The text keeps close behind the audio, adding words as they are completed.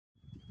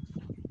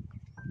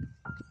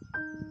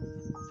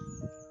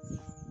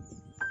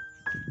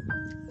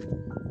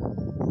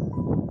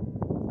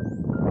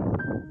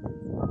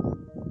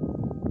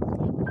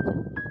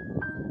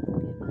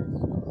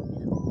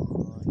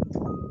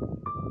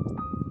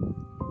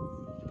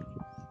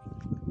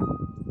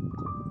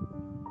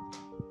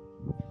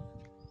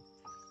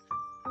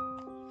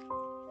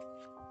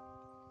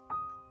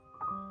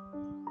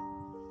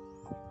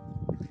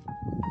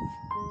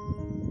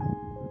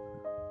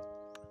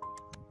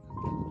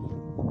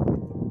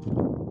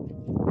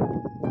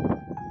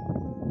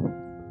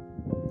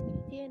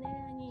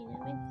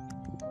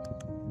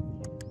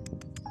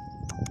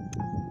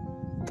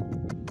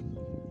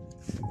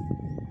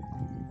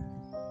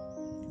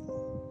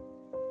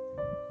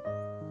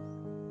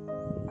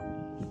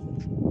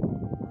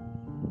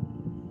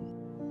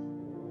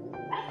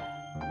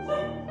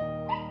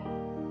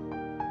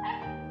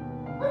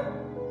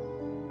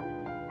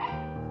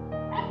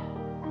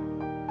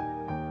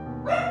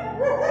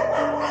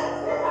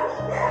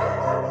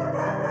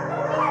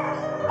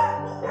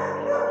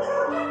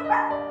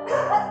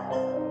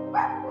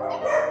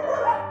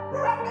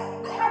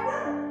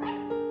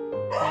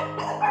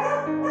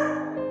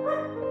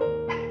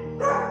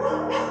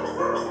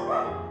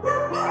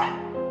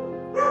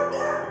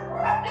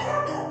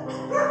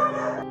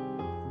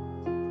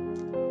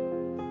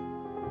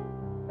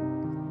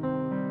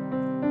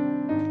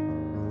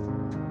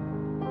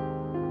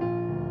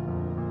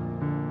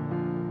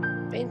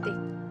Vente.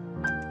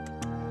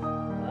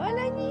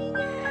 Hola,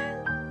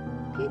 niña.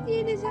 ¿Qué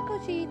tiene esa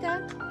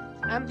cosita?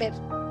 Amber,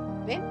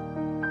 ven.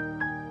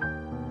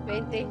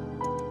 Vente.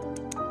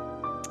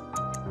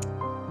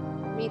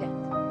 Mira.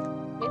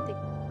 Vente.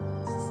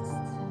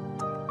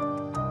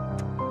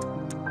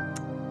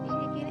 ¿Y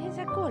qué quieres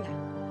esa cola?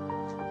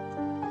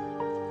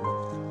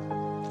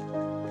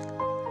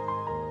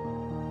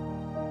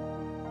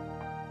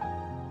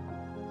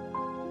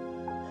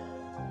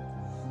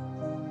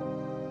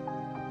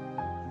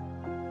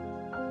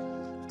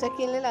 ¿Tú a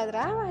quién le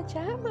ladrabas,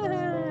 chama?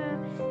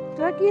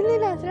 ¿Tú a quién le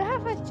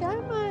ladrabas,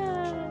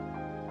 chama?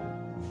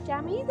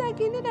 Chamita, ¿a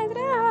quién le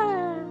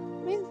ladrabas?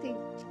 Vente.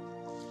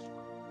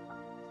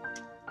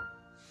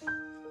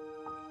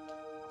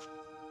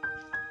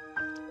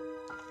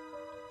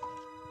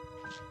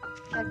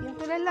 ¿A quién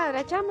tú le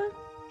ladras, chama?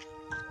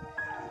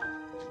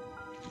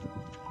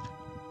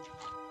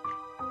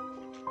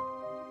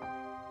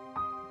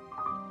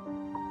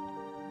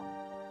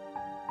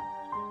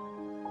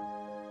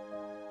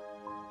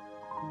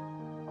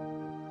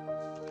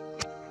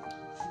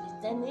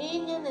 Esta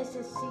niña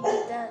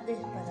necesita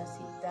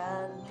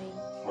desparasitante,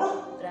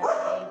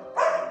 medicado,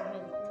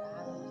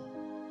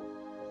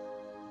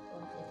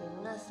 porque tiene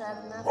una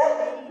sarna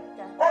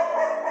feita.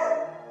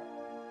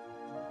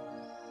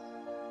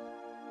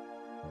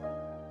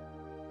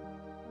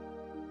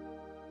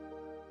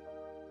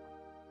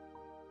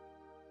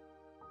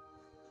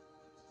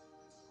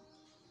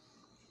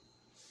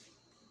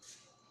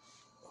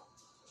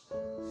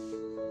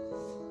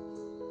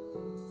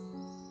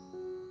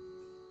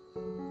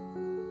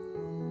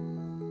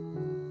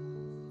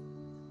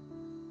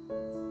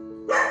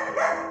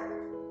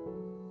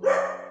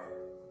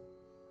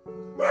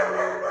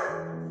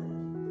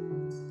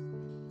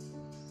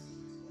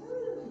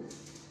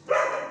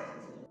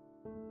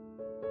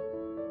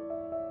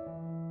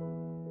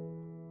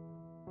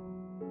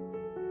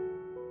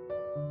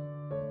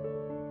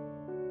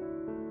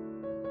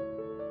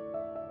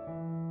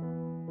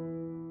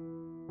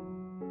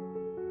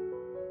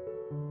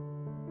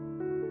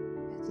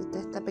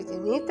 Esta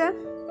pequeñita.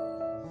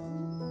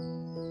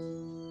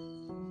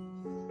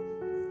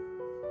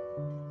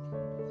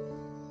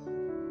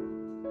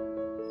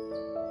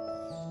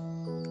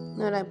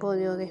 No la he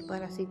podido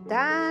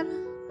desparasitar.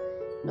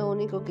 Lo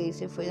único que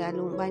hice fue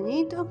darle un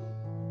bañito.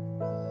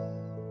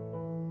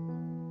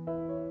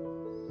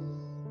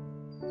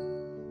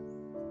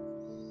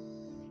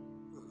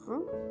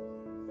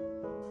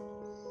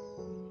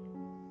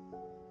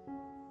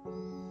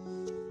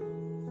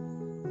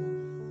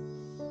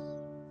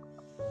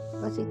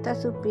 Así está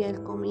su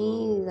piel,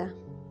 comida.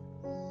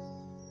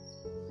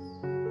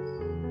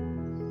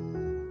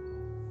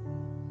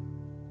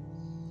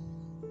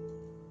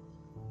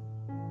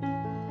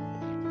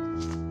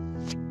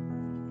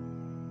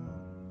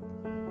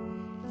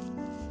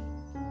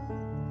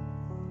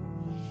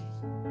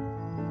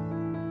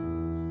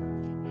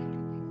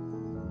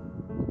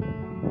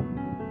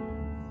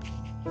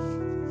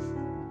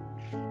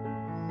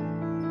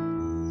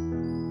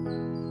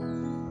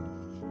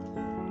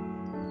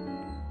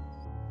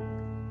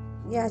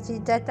 Y así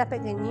está esta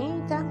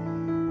pequeñita.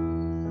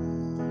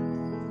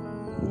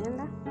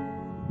 Mírenla.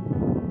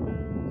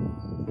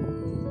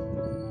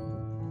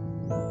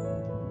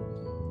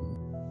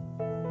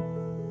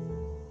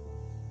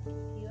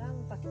 Y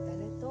vamos para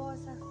quitarle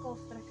todas esas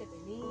costras que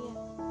tenía.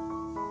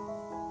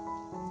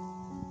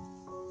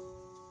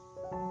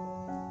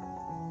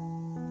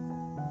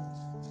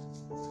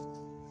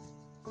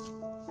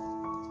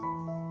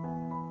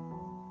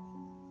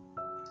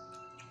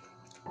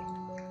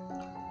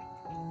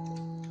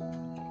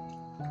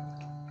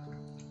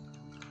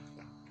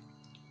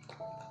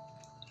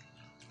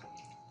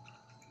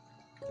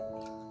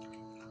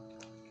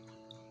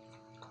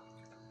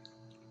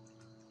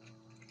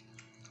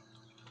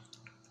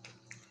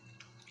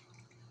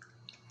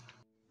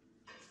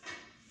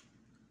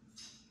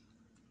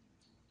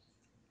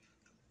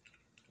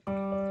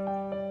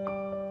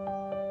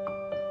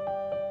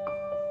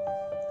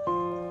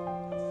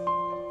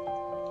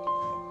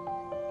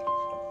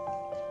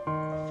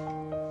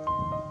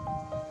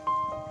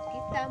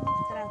 Estamos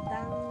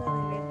tratando de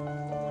ver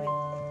cómo le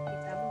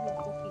quitamos un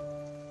poquito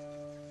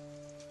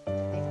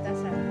de esta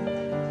sarna.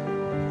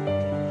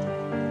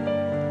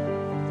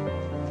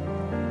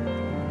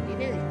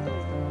 Tiene de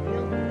todo,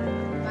 ¿vio?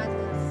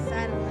 Patas,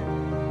 sarna.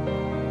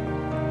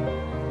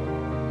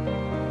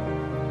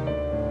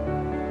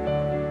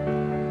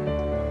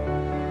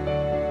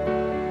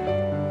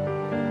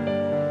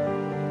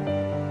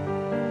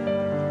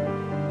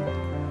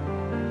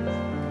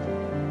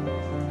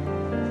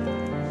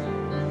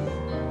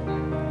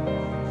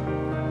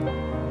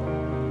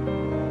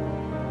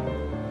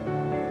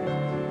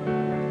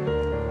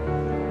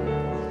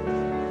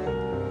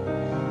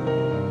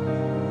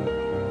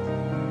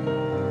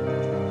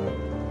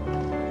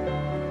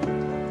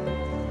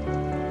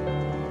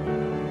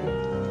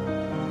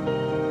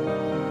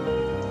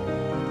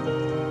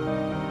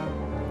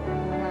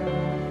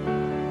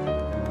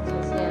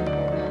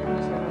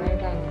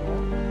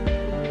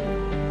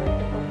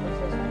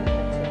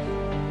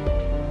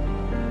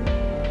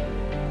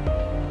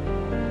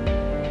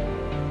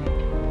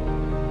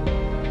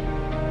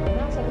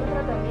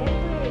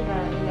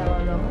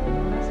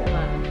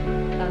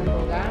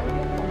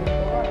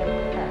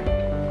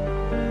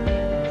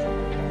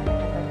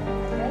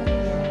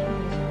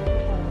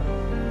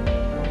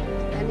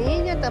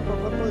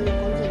 tampoco he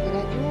podido conseguir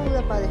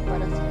ayuda para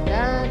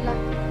desparasitarla,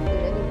 que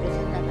le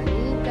limpieza la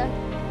ranita.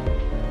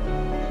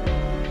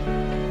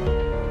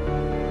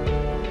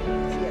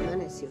 Sí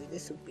amaneció hoy de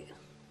su piel.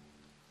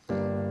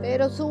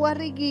 Pero su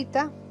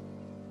barriguita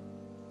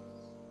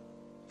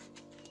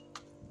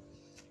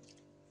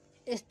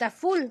está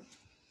full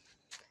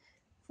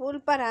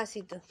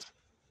parásitos.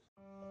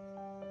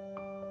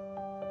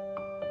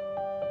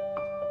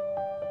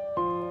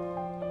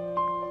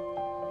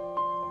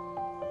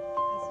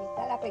 Así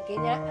está la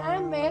pequeña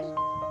Amber.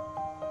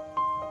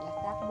 Ya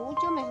está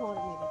mucho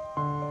mejor.